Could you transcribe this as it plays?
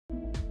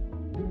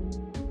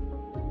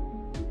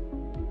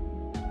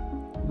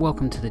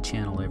Welcome to the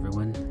channel,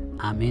 everyone.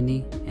 I'm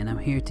Indy, and I'm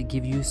here to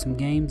give you some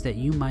games that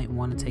you might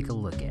want to take a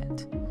look at.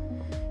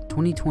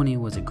 2020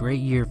 was a great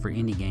year for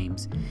indie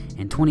games,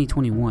 and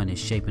 2021 is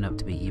shaping up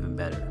to be even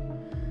better.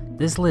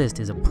 This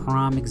list is a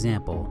prime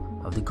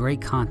example of the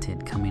great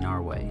content coming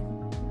our way.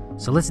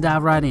 So let's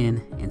dive right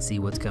in and see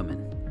what's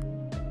coming.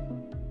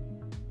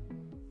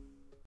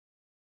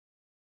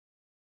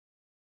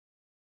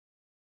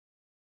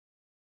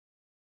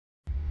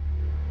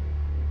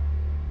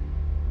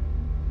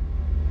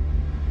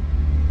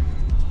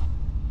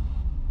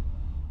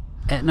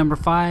 At number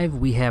 5,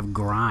 we have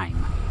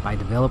Grime by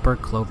developer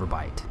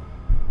Cloverbyte.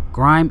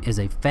 Grime is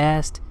a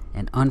fast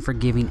and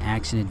unforgiving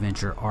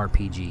action-adventure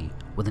RPG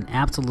with an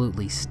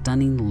absolutely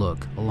stunning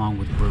look along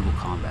with brutal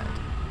combat.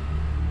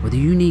 With a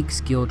unique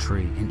skill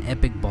tree and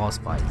epic boss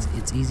fights,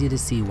 it's easy to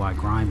see why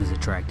Grime is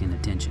attracting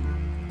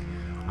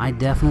attention. I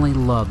definitely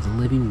love the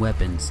living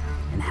weapons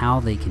and how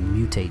they can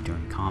mutate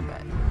during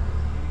combat.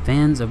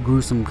 Fans of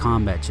gruesome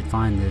combat should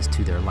find this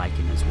to their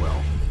liking as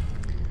well.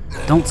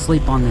 Don't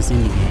sleep on this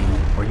indie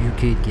game, or you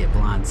could get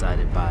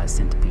blindsided by a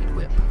centipede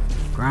whip.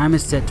 Grime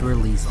is set to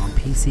release on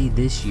PC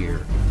this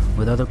year,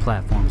 with other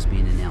platforms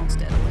being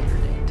announced at a later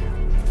date.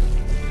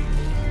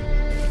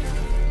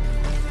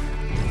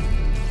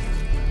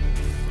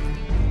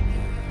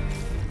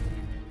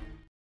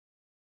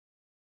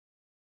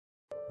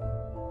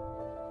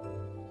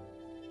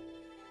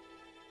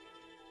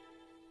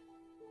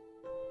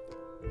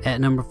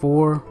 At number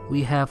 4,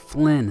 we have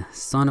Flynn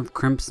Son of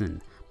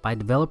Crimson by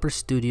developer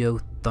studio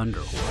Thunder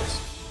Horse.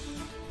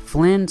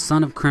 Flynn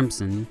Son of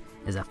Crimson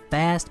is a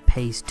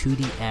fast-paced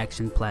 2D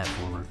action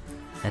platformer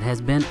that has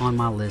been on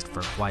my list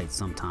for quite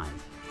some time,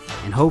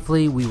 and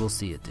hopefully we will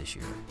see it this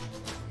year.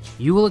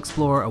 You will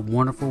explore a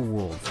wonderful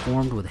world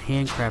formed with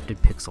handcrafted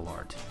pixel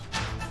art,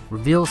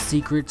 reveal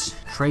secrets,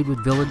 trade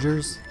with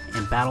villagers,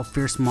 and battle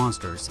fierce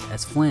monsters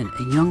as Flynn,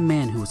 a young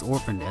man who was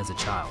orphaned as a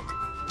child.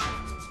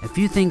 A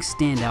few things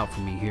stand out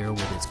for me here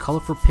with its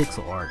colorful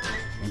pixel art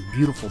and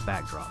beautiful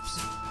backdrops.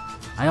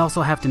 I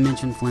also have to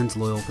mention Flynn's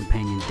loyal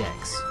companion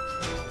Dex,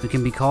 who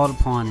can be called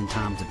upon in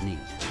times of need.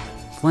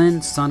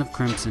 Flynn Son of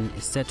Crimson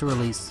is set to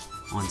release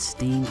on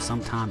Steam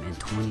sometime in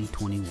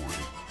 2021.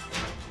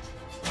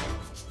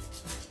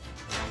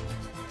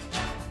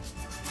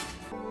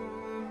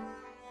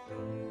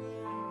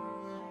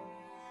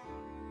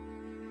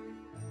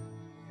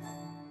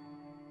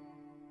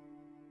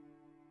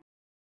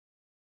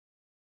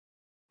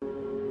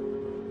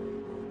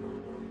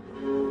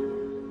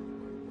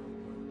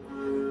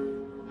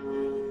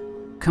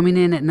 Coming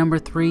in at number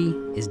 3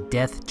 is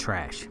Death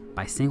Trash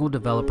by single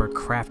developer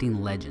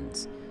Crafting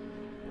Legends.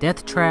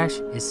 Death Trash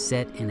is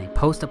set in a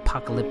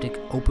post-apocalyptic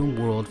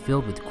open world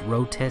filled with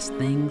grotesque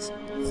things,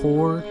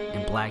 horror,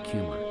 and black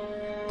humor.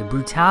 The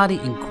brutality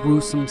and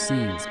gruesome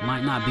scenes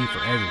might not be for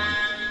everyone,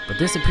 but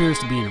this appears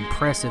to be an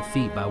impressive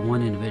feat by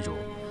one individual.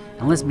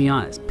 And let's be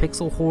honest,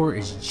 pixel horror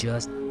is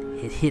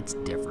it hits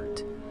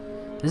different.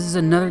 This is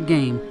another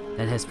game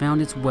that has found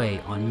its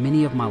way on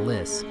many of my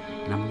lists,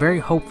 and I'm very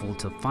hopeful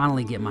to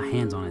finally get my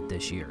hands on it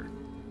this year.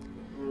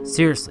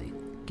 Seriously,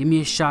 give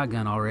me a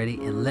shotgun already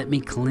and let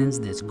me cleanse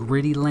this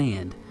gritty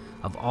land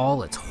of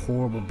all its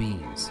horrible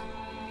beings.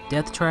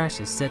 Death Trash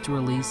is set to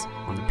release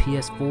on the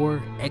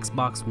PS4,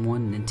 Xbox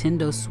One,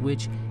 Nintendo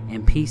Switch,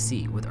 and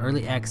PC, with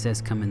early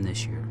access coming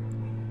this year.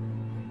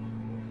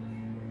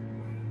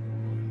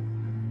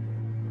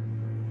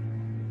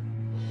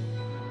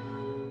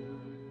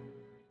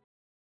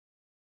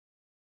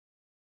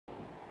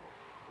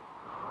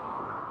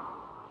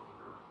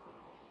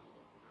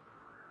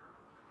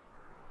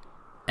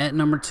 At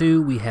number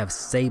 2, we have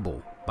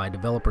Sable by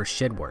developer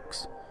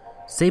Shedworks.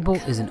 Sable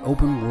is an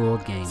open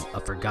world game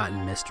of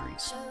forgotten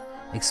mysteries.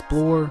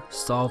 Explore,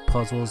 solve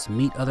puzzles,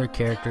 meet other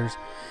characters,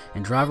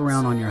 and drive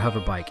around on your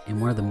hoverbike in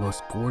one of the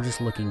most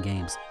gorgeous looking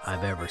games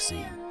I've ever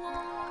seen.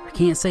 I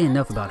can't say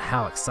enough about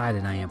how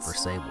excited I am for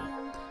Sable.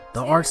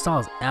 The art style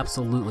is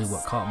absolutely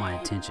what caught my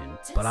attention,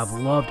 but I've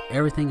loved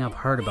everything I've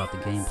heard about the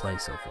gameplay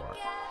so far.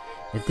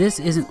 If this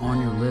isn't on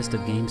your list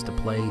of games to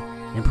play,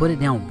 then put it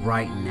down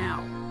right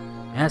now.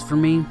 As for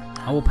me,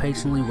 I will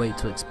patiently wait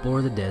to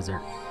explore the desert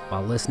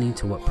while listening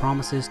to what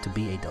promises to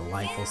be a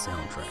delightful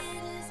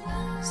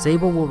soundtrack.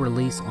 Sable will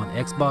release on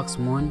Xbox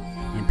One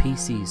and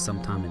PC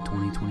sometime in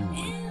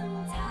 2021.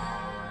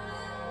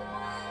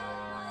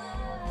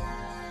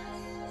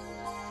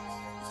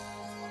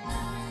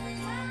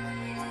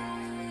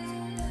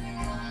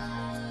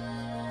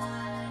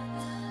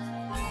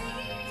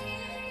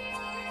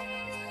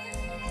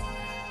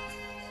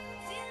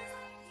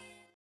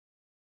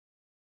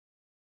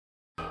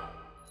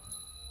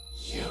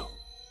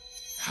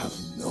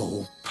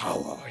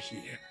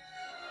 Here.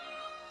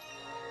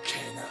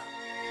 Kena.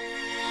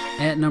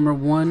 At number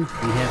 1, we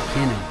have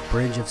Kena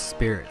Bridge of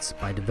Spirits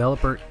by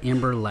developer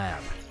Ember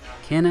Lab.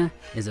 Kena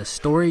is a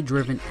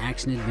story-driven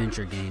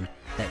action-adventure game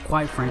that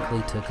quite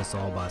frankly took us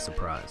all by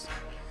surprise.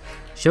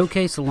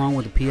 Showcased along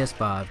with the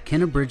PS5,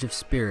 Kena Bridge of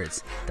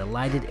Spirits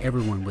delighted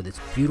everyone with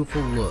its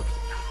beautiful look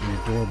and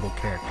adorable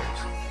characters.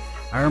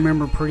 I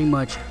remember pretty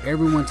much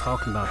everyone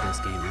talking about this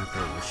game after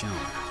it was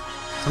shown.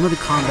 Some of the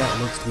combat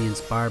looks to be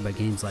inspired by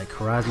games like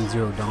Horizon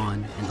Zero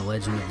Dawn and The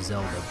Legend of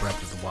Zelda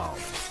Breath of the Wild.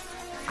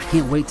 I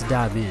can't wait to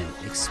dive in,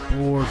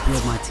 explore,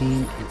 build my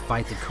team, and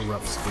fight the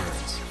corrupt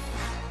spirits.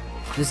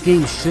 This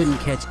game shouldn't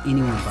catch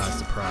anyone by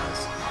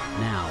surprise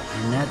now,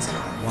 and that's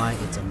why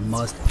it's a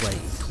must-play in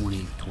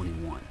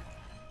 2021.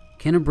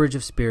 Kena Bridge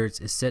of Spirits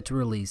is set to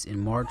release in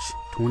March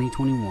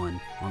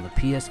 2021 on the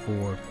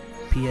PS4,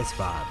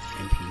 PS5,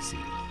 and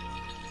PC.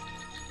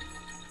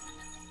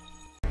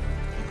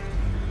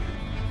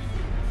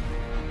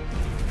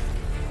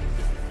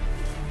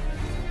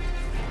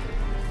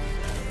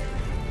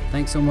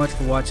 Thanks so much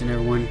for watching,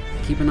 everyone.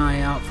 Keep an eye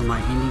out for my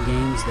indie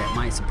games that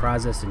might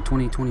surprise us in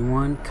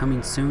 2021,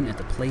 coming soon at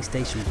the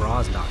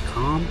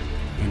PlayStationBras.com.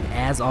 And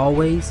as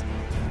always,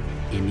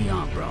 Indie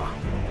On, brah.